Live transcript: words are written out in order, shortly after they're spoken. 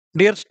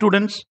Dear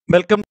students,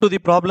 welcome to the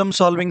problem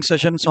solving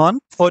sessions on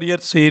Fourier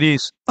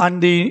series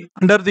and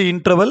under the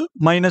interval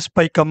minus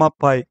pi comma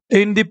pi.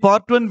 In the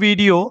part 1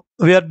 video,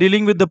 we are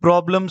dealing with the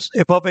problems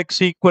f of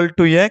x equal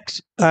to x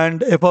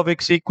and f of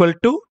x equal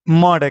to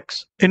mod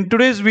x. In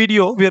today's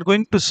video, we are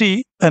going to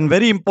see a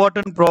very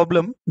important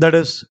problem, that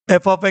is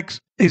f of x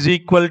is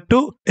equal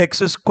to x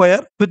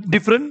square with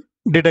different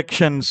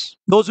deductions.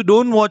 Those who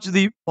don't watch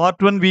the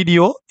part 1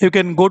 video, you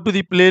can go to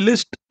the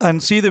playlist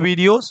and see the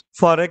videos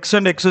for x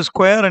and x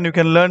square, and you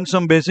can learn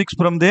some basics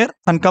from there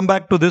and come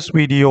back to this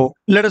video.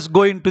 Let us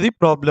go into the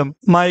problem.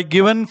 My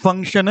given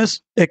function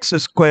is x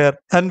square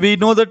and we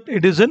know that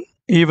it is an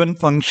even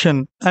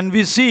function, and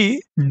we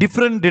see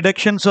different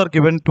deductions are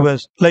given to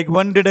us, like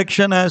one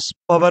deduction has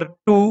power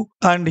 2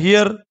 and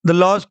here the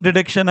last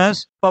deduction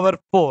has power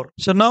 4.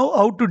 So now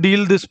how to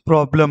deal this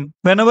problem?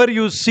 Whenever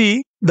you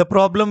see the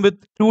problem with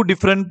two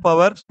different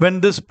powers, when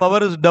this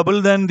power is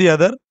double than the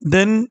other,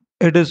 then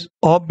it is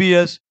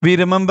obvious. We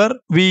remember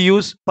we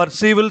use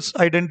Parsevals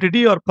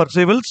identity or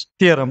Parsevals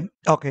theorem.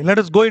 Okay, let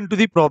us go into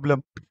the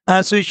problem.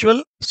 As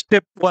usual,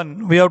 step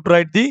 1, we have to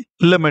write the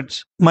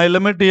limits. My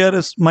limit here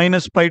is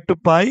minus pi to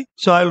pi.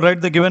 So I will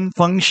write the given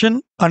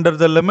function under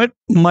the limit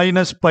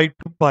minus pi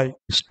to pi.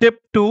 Step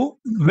 2,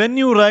 when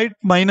you write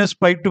minus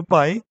pi to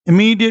pi,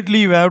 immediately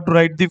you have to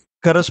write the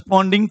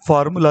corresponding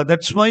formula.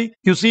 That's why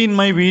you see in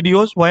my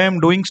videos why I'm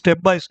doing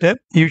step by step.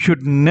 You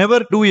should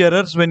never do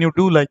errors when you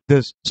do like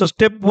this. So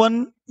step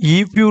 1,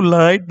 if you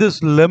write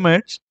this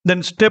limits,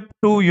 then step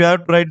 2, you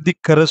have to write the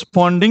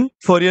corresponding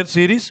Fourier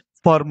series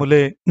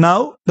formulae.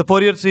 Now the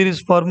Fourier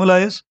series formula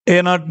is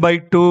a0 by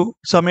 2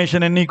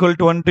 summation n equal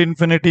to 1 to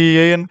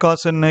infinity an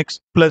cos nx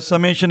plus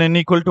summation n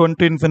equal to 1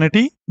 to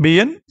infinity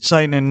bn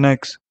sin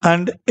nx,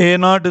 and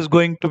a0 is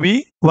going to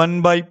be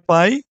 1 by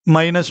pi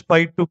minus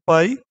pi to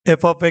pi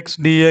f of x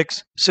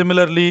dx.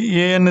 Similarly,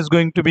 an is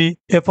going to be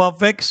f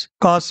of x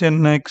cos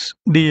nx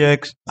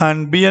dx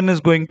and bn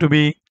is going to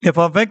be f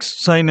of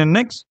x sin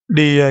nx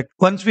dx.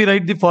 Once we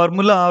write the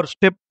formula, our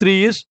step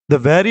 3 is the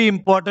very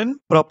important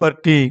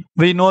property.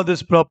 We know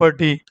this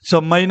property. So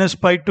minus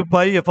pi to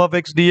pi f of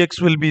x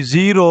dx will be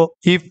 0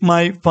 if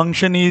my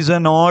function is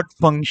an odd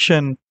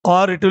function,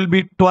 or it will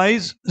be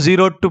twice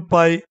 0 to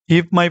pi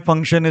if my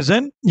function is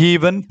an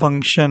even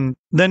function.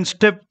 Then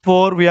step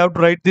 4, we have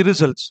to write the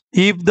results.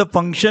 If the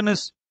function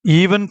is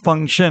even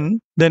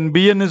function, then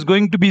bn is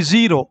going to be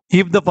 0.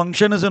 If the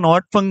function is an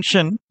odd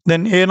function,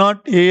 then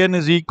a0 an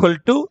is equal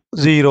to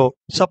 0.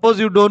 Suppose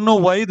you don't know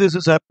why this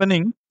is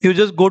happening, you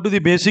just go to the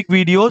basic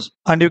videos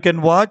and you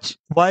can watch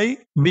why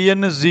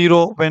bn is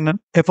 0 when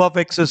f of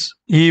x is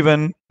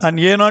even and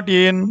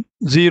a0 an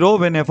 0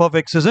 when f of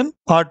x is an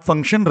odd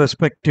function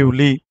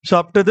respectively. So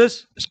after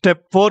this,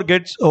 step 4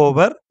 gets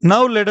over.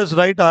 Now let us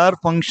write our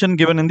function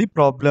given in the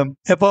problem.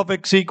 F of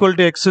x equal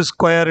to x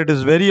square, it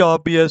is very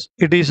obvious.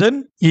 It is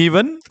an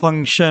even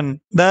function.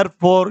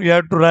 Therefore, you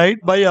have to write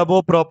by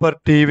above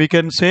property. We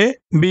can say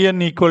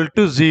bn equal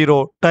to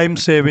 0, time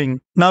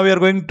saving. Now we are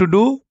going to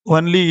do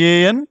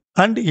only an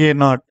and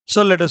a0.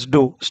 So let us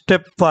do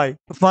step 5.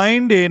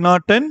 Find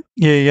a0 and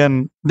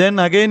an. Then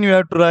again you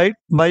have to write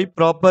by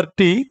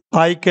property.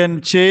 I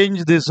can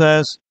change this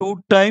as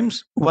 2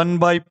 times 1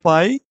 by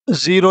pi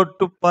 0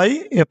 to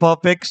pi f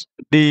of x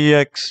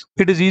dx.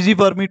 It is easy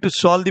for me to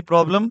solve the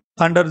problem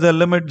under the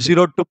limit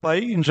 0 to pi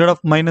instead of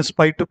minus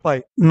pi to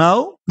pi.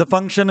 Now the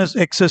function is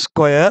x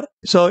square.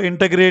 So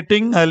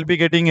integrating, I'll be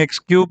getting x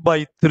cube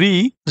by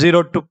 3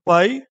 0 to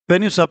pi.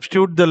 When you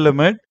substitute the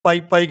limit,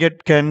 pi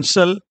get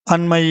cancelled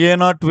and my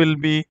a0 will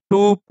be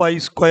 2 pi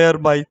square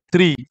by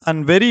 3.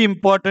 And very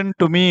important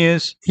to me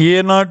is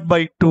a0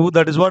 by 2.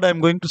 That is what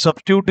I'm going to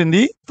substitute in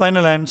the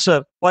final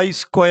answer. Pi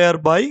square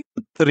by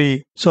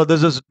 3. So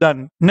this is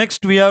done.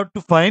 Next we have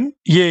to find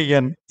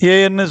an.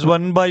 An is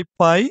 1 by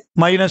pi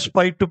minus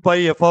pi to pi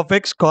f of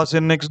x cos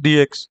nx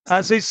dx.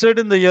 As I said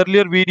in the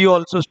earlier video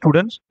also,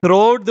 students,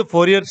 throughout the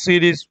Fourier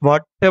series,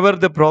 whatever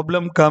the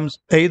problem comes,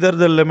 either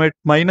the limit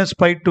minus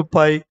pi to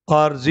pi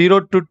or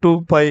 0 to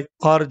 2 pi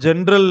or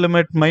general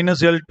limit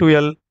minus L to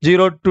L,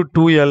 0 to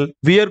 2L,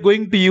 we are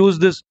going to use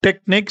this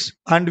techniques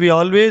and we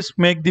always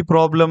make the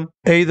problem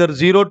either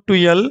 0 to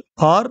L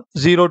or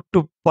 0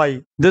 to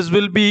pi. This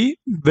will be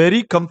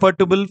very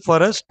comfortable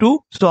for us to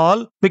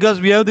solve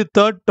because we have the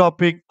third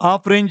topic,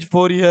 half range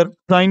Fourier,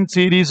 sine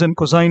series and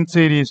cosine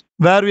series,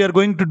 where we are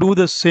going to do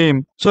the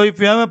same. So if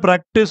you have a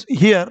practice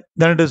here,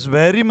 then it is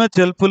very much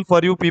helpful for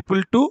you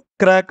people to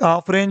crack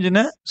half range in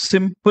a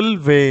simple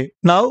way.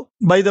 Now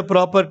by the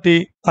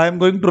property, I am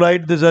going to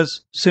write this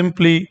as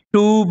simply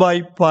 2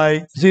 by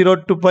pi 0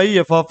 to pi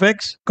f of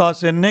x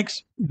cos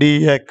nx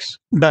dx.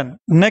 Done.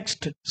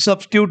 Next,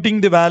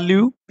 substituting the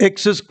value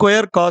x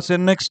square cos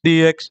nx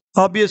dx.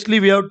 Obviously,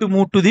 we have to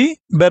move to the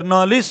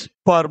Bernoulli's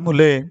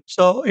formulae.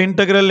 So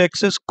integral x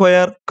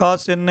square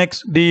cos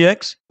nx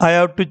dx, I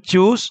have to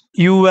choose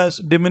u as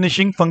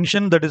diminishing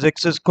function, that is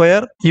x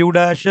square, u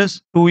dash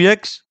is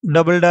 2x,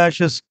 double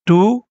dash is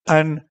 2,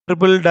 and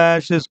triple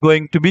dash is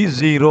going to be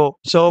 0.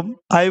 So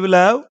I will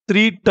have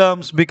three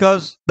terms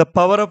because the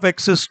power of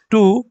x is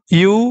 2,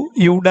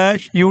 u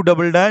dash, u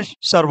double dash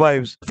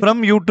survives.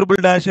 From u triple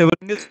dash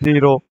everything is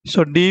 0.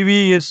 So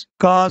dv is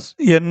cos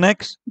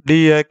nx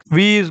dx.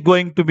 V is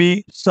going to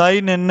be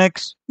sin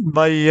nx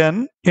by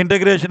n.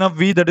 Integration of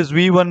v, that is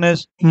v1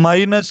 is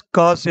minus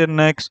cos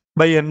nx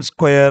by n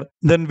square.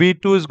 Then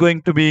v2 is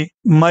going to be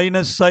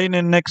minus sin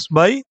nx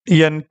by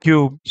n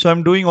cube. So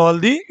I'm doing all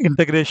the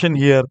integration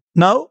here.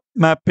 Now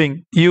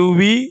mapping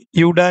uv,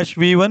 u dash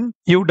v1,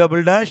 u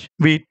double dash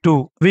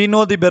v2. We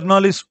know the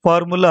Bernoulli's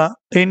formula.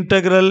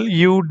 Integral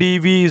u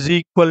dv is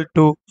equal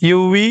to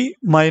uv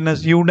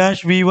minus u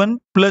dash v1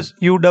 plus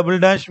u double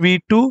dash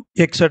v2,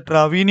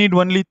 etc. We need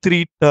only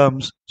three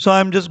terms. So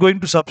I'm just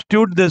going to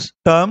substitute these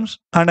terms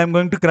and I'm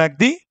going to crack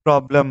the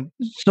problem.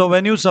 So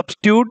when you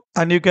substitute,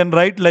 and you can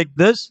write like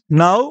this,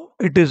 now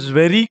it is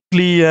very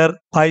clear.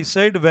 I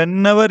said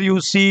whenever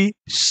you see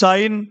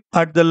sign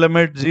at the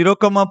limit 0,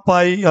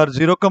 pi or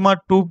 0,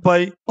 2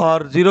 pi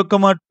or 0,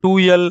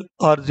 2l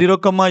or 0,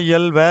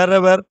 l,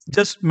 wherever,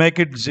 just make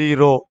it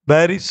 0.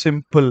 Very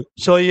simple.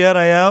 So here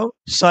I have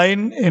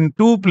sign in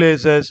two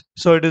places.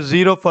 So it is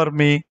 0 for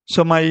me.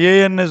 So my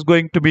an is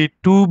going to be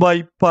 2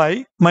 by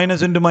pi,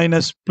 minus into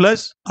minus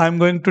plus. I'm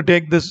going to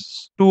take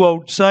this 2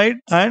 outside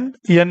and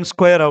n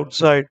square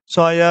outside.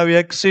 So I have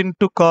x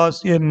into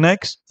cos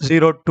nx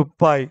 0 to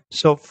pi.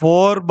 So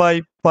 4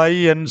 by pi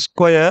n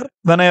square.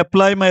 When I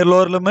apply my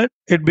lower limit,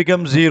 it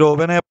becomes 0.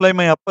 When I apply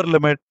my upper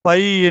limit, pi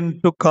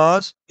into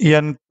cos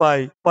n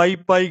pi.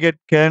 Pi get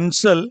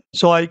cancelled.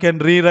 So I can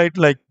rewrite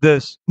like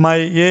this. My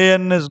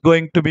an is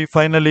going to be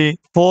finally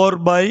 4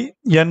 by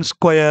n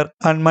square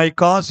and my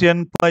cos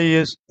n pi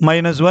is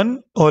minus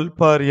 1 whole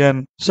power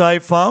n. So I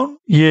found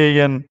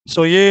an.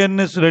 So an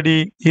is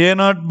ready.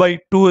 A0 by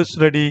 2 is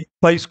ready.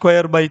 Pi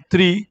square by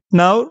 3.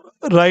 Now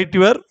write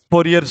your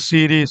Fourier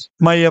series.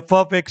 My f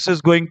of x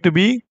is going to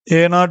be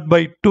a0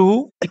 by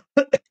 2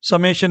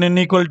 summation n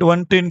equal to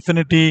 1 to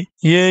infinity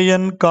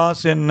an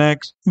cos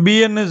nx.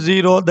 Bn is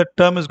 0, that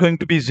term is going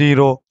to be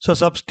 0. So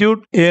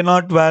substitute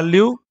a0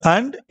 value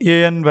and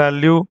an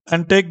value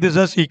and take this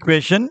as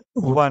equation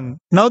 1.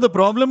 Now the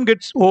problem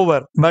gets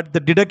over, but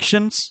the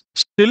deductions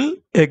still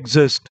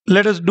exist.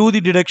 Let us do the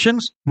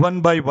deductions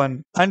one by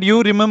one. And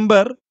you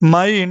remember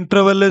my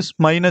interval is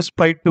minus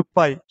pi to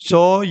pi.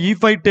 So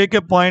if I take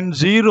a point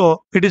 0,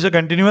 it is a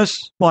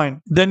continuous point.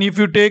 Then if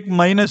you take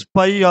minus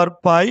pi or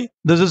pi,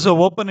 this is an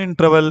open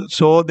interval.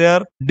 So they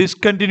are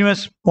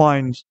discontinuous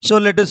points. So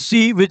let us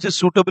see which is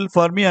suitable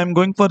for me. I am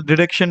going for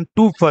deduction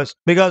 2 first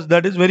because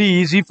that is very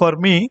easy for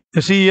me.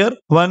 You see here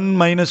 1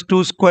 minus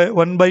 2 square,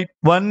 1 by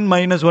 1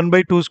 minus 1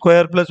 by 2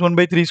 square plus 1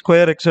 by 3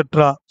 square,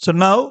 etc. So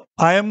now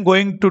I am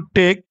going to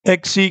take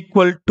x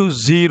equal to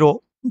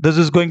 0. This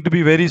is going to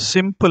be very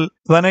simple.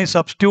 When I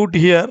substitute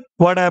here,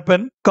 what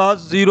happened?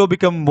 Cos 0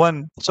 become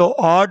 1. So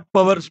odd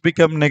powers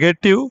become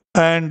negative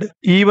and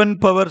even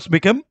powers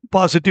become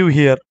positive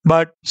here.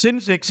 But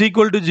since x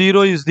equal to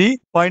 0 is the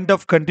point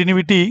of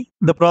continuity,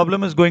 the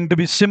problem is going to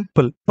be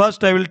simple.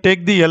 First, I will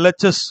take the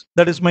LHS,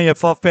 that is my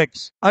f of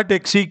x. At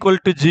x equal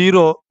to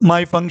 0,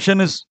 my function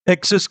is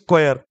x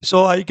square.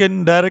 So I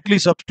can directly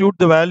substitute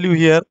the value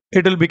here.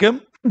 It will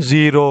become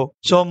 0.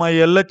 So my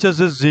LHS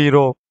is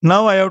 0.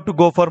 Now I have to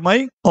go for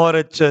my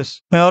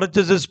RHS. My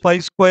RHS is pi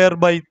square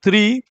by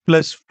 3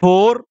 plus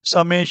 4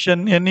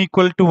 summation n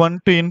equal to 1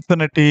 to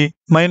infinity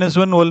minus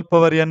 1 whole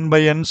power n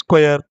by n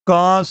square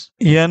cos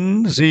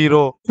n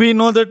 0. We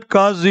know that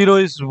cos 0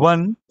 is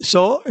 1.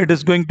 So it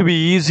is going to be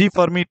easy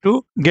for me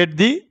to get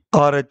the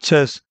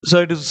RHS. So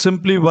it is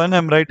simply 1.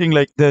 I'm writing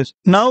like this.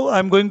 Now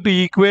I'm going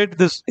to equate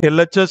this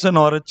LHS and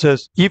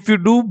RHS. If you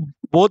do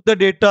both the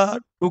data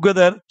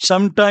together,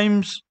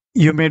 sometimes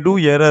you may do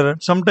error.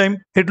 Sometimes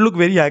it look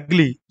very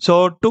ugly.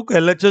 So took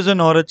LHS and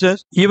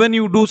RHS. Even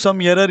you do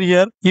some error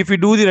here. If you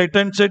do the right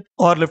hand side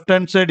or left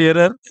hand side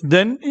error,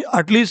 then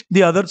at least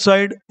the other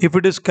side, if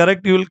it is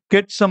correct, you will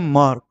get some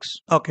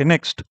marks. Okay,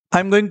 next.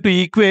 I'm going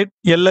to equate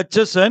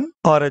LHS and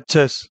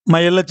RHS.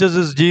 My LHS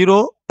is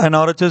 0 and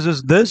RHS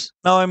is this.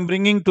 Now I'm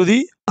bringing to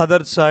the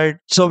other side.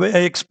 So by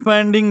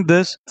expanding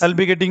this, I'll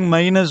be getting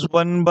minus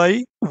 1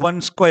 by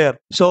 1 square.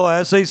 So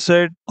as I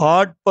said,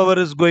 odd power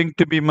is going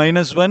to be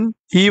minus 1,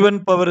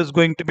 even power is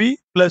going to be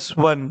plus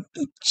 1.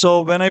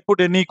 So when I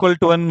put n equal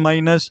to 1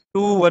 minus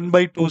 2, 1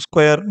 by 2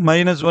 square,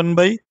 minus 1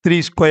 by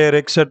 3 square,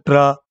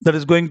 etc. That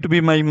is going to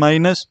be my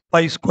minus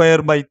pi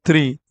square by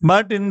 3.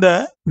 But in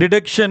the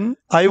deduction,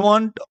 I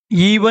want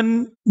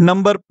even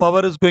number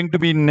power is going to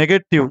be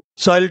negative.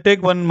 So I'll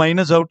take one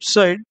minus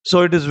outside.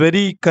 So it is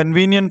very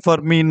convenient for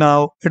me me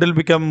now. It will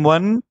become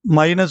 1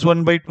 minus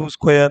 1 by 2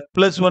 square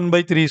plus 1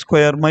 by 3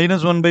 square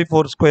minus 1 by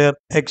 4 square,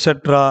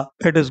 etc.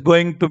 It is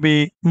going to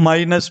be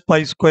minus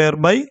pi square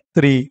by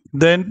 3.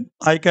 Then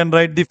I can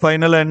write the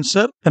final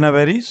answer in a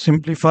very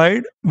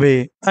simplified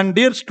way. And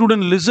dear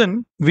student,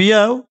 listen, we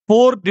have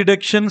 4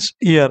 deductions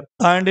here,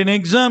 and in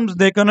exams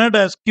they cannot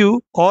ask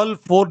you all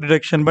 4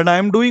 deduction, but I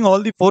am doing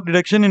all the 4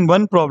 deduction in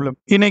one problem.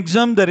 In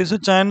exam there is a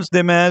chance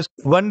they may ask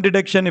one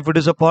deduction. If it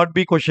is a part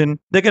B question,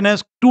 they can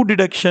ask 2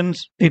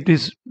 deductions. It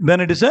is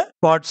when it is a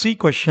part C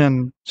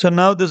question. So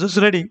now this is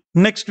ready.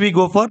 Next we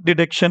go for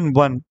deduction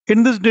 1.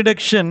 In this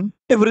deduction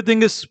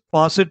everything is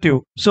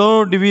positive.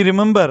 So do we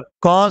remember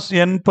cos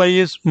n pi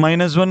is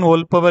minus 1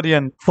 whole power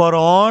n. For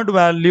odd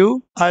value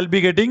I'll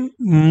be getting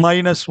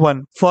minus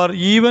 1. For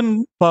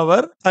even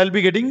power I'll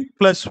be getting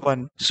plus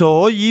 1.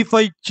 So if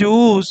I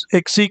choose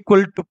x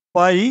equal to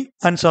pi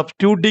and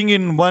substituting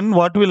in 1,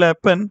 what will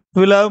happen?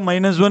 We'll have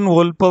minus 1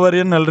 whole power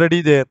n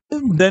already there.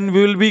 Then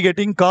we will be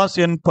getting cos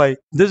n pi.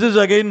 This is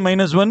again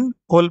minus 1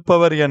 whole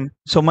power n.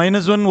 So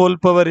minus 1 whole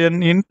power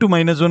n into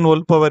minus 1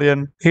 whole power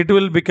n. It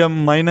will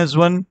become minus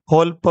 1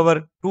 whole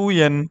power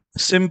 2n.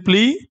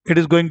 Simply it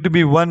is going to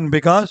be 1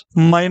 because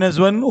minus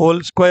 1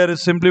 whole square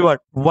is simply what?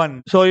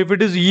 1. So if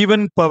it is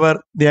even power,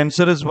 the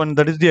answer is 1.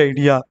 That is the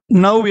idea.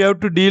 Now we have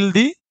to deal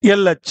the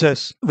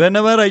LHS.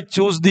 Whenever I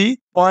choose the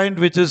point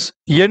which is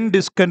n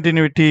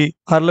discontinuity,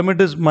 our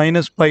limit is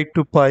minus pi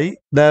to pi.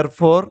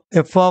 Therefore,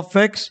 f of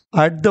x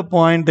at the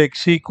point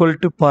x equal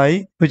to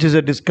pi, which is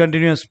a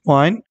discontinuous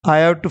point, I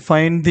have to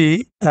find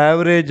the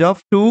average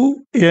of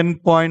 2 n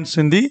points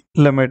in the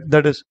limit.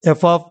 That is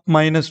f of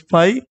minus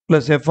pi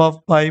plus f of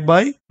pi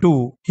by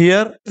 2.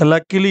 Here,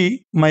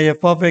 luckily, my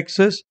f of x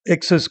is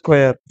x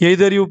square.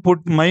 Either you put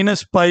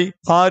minus pi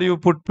or you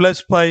put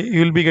plus pi,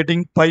 you will be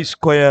getting pi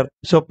square.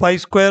 So pi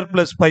square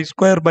plus pi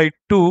square by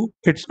 2,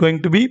 it's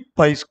going to be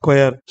pi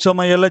square. So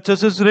my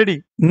LHS is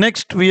ready.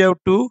 Next, we have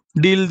to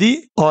deal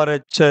the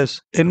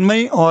RHS. In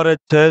my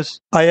RHS,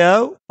 I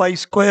have pi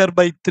square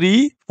by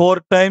 3,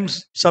 4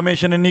 times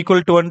summation n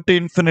equal to 1 to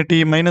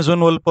infinity minus 1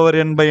 whole power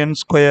n by n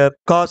square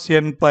cos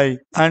n pi.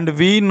 And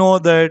we know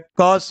that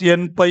cos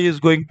n pi is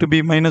going to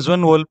be minus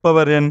 1 whole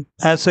power n.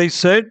 As I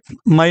said,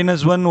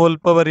 minus 1 whole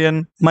power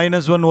n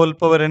minus 1 whole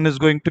power n is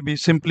going to be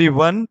simply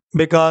 1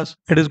 because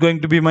it is going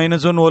to be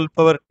minus 1 whole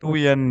power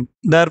 2n.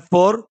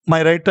 Therefore,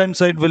 my right hand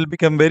side will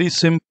become very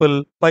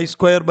simple. Pi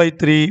square by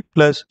 3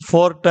 plus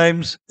 4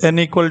 times n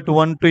equal to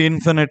 1 to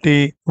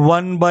infinity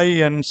 1 by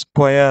n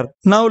square.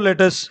 Now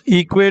let us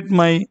equate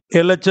my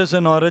LHS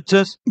and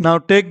RHS. Now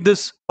take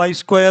this pi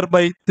square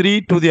by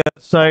 3 to the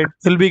other side.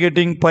 We'll be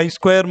getting pi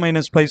square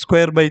minus pi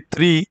square by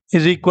 3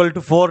 is equal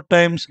to 4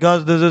 times,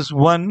 because this is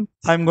 1.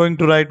 I'm going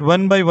to write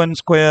 1 by 1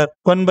 square,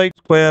 1 by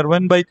square,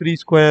 1 by 3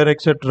 square,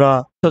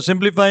 etc. So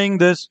simplifying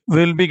this,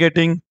 we'll be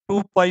getting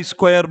 2 pi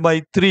square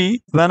by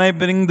 3. When I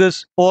bring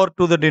this 4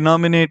 to the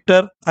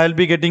denominator, I'll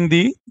be getting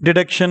the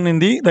deduction in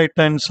the right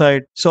hand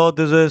side. So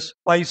this is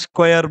pi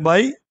square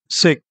by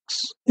 6.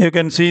 You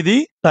can see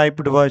the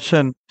typed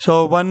version.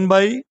 So 1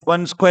 by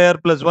 1 square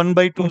plus 1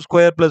 by 2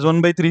 square plus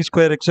 1 by 3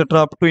 square,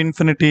 etc. up to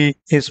infinity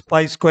is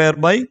pi square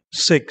by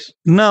 6.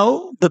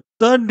 Now the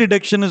third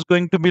deduction is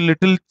going to be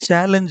little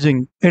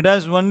challenging. It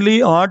has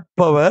only odd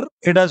power.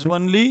 It has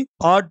only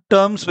odd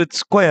terms with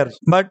squares,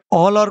 but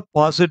all are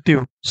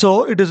positive.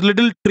 So it is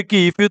little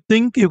tricky. If you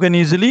think you can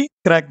easily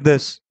crack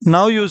this.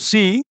 Now you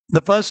see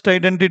the first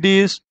identity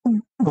is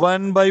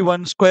 1 by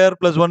 1 square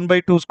plus 1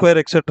 by 2 square,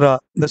 etc.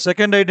 The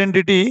second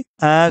identity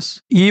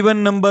has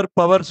even number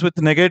powers with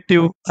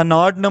negative and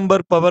odd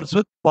number powers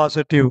with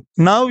positive.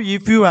 Now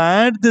if you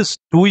add these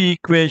two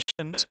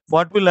equations,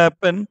 what will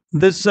happen?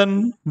 This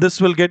and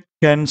this will get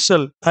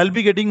cancelled. I'll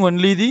be getting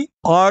only the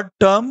odd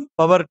term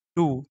power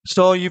 2.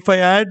 So if I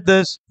add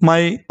this,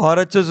 my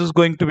RHS is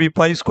going to be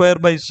pi square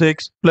by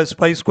 6 plus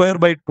pi square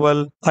by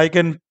 12. I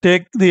can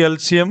take the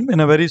LCM in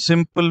a very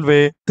simple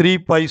way, 3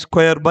 pi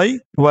square by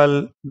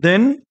 12.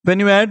 Then when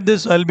you add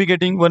this, I'll be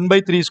getting 1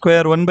 by 3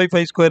 square, 1 by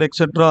 5 square,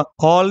 etc.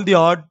 All the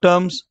odd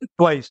terms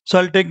twice. So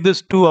I'll take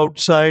this 2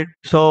 outside.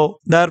 So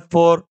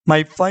therefore,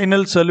 my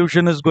final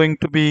solution is going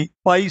to be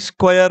pi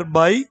square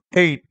by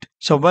 8.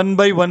 So 1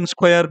 by 1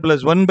 square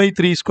plus 1 by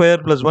 3 square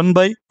plus 1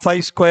 by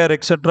 5 square,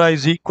 etc.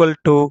 is equal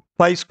to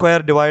pi square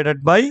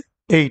divided by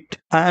 8.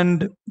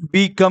 And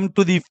we come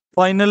to the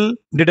final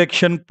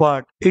deduction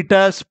part. It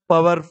has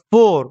power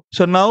 4.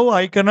 So now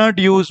I cannot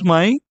use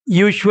my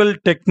usual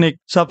technique,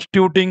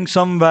 substituting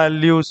some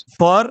values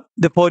for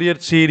the Fourier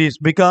series,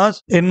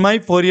 because in my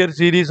Fourier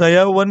series I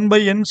have 1 by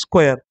n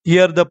square.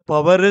 Here the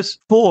power is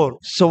 4.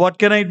 So what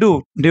can I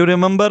do? Do you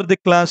remember the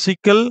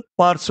classical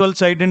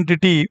Parsevals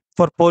identity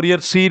for Fourier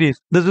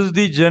series? This is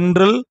the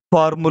general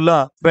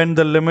formula when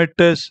the limit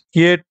is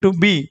a to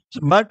b,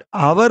 but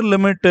our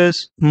limit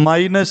is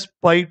minus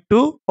pi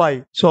to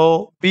pi.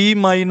 So b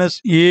minus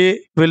a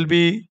will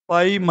be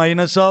pi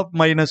minus of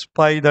minus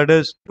pi, that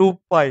is 2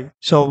 pi.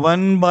 So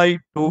 1 by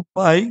 2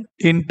 pi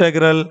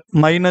integral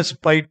minus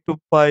pi to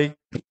pi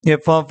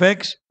f of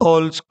x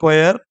whole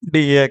square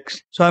dx.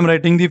 So I'm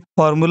writing the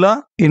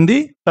formula in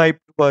the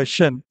typed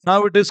version. Now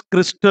it is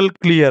crystal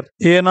clear.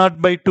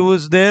 A0 by 2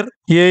 is there,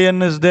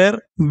 an is there,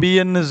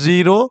 bn is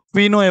 0.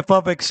 We know f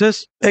of x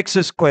is x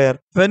square.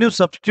 When you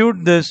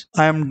substitute this,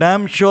 I am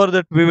damn sure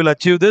that we will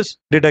achieve this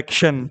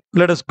deduction.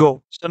 Let us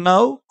go. So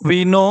now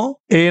we know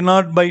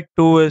a0 by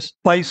 2 is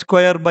pi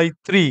square by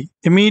 3.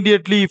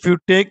 Immediately if you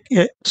take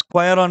a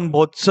square on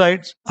both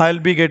sides, I'll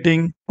be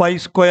getting pi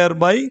square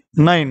by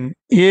 9.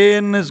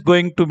 An is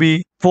going to be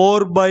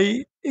 4 by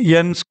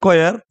n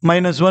square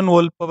minus 1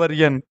 whole power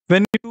n.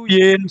 When you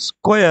do an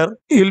square,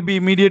 you'll be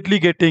immediately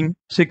getting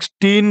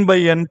 16 by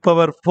n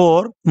power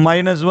 4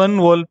 minus 1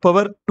 whole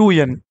power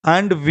 2n.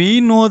 And we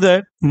know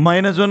that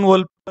minus 1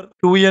 whole power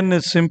 2n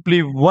is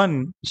simply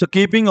 1. So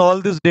keeping all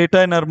this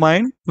data in our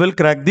mind, we'll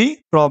crack the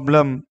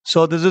problem.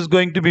 So this is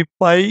going to be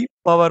pi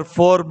power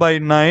 4 by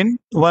 9,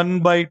 1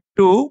 by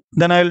 2.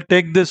 Then I'll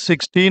take this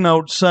 16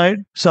 outside.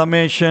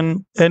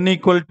 Summation n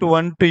equal to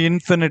 1 to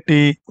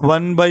infinity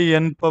 1 by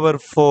n power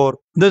 4.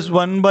 This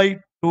 1 by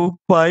 2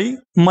 pi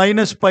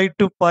minus pi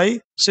to pi.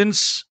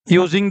 Since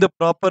using the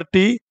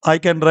property, I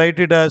can write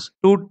it as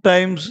 2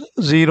 times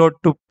 0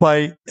 to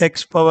pi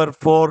x power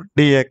 4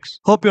 dx.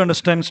 Hope you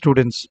understand,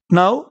 students.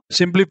 Now,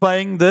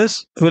 simplifying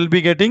this, we'll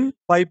be getting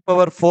pi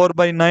power 4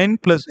 by 9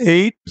 plus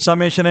 8.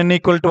 Summation n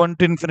equal to 1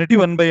 to infinity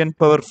 1 by n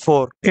power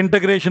 4.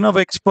 Integration of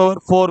x power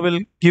 4 will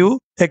give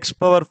x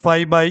power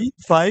 5 by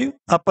 5.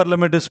 Upper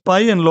limit is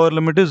pi and lower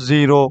limit is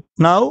 0.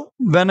 Now,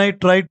 when I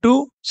try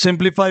to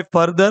simplify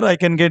further, I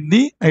can get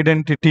the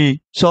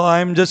identity. So I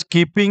am just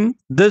keeping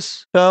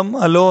this term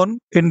alone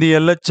in the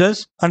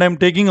LHS and I am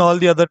taking all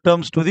the other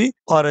terms to the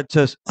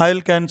RHS. I'll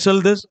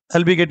cancel this.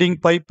 I'll be getting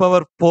pi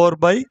power 4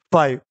 by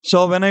 5.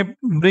 So when I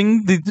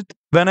bring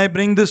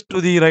this to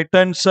the right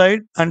hand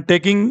side and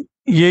taking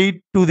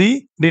 8 to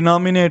the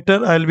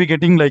denominator, I'll be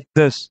getting like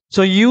this.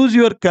 So use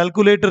your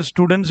calculator,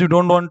 students. You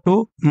don't want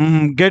to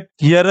get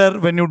error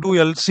when you do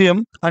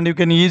LCM, and you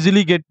can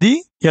easily get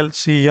the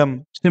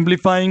LCM.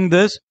 Simplifying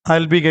this,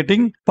 I'll be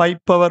getting pi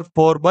power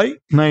 4 by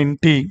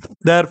 90.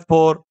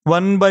 Therefore,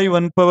 1 by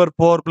 1 power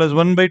 4 plus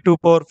 1 by 2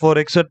 power 4,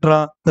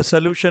 etc. The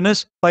solution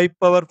is pi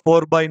power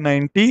 4 by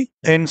 90,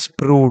 hence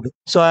proved.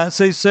 So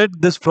as I said,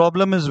 this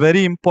problem is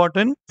very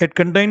important. It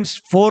contains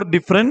 4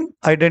 different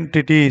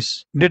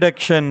identities,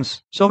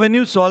 deductions. So when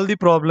you solve the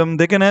problem,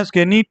 they can ask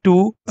any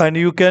 2 and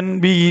you can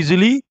be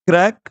easily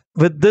crack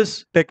with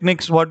this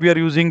techniques what we are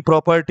using,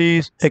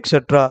 properties,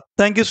 etc.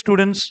 Thank you,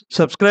 students.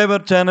 Subscribe our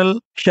channel,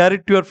 share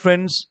it to your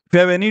friends. If you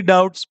have any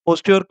doubts,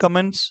 post your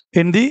comments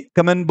in the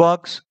comment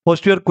box,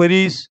 post your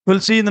queries. We'll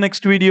see you in the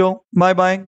next video. Bye bye.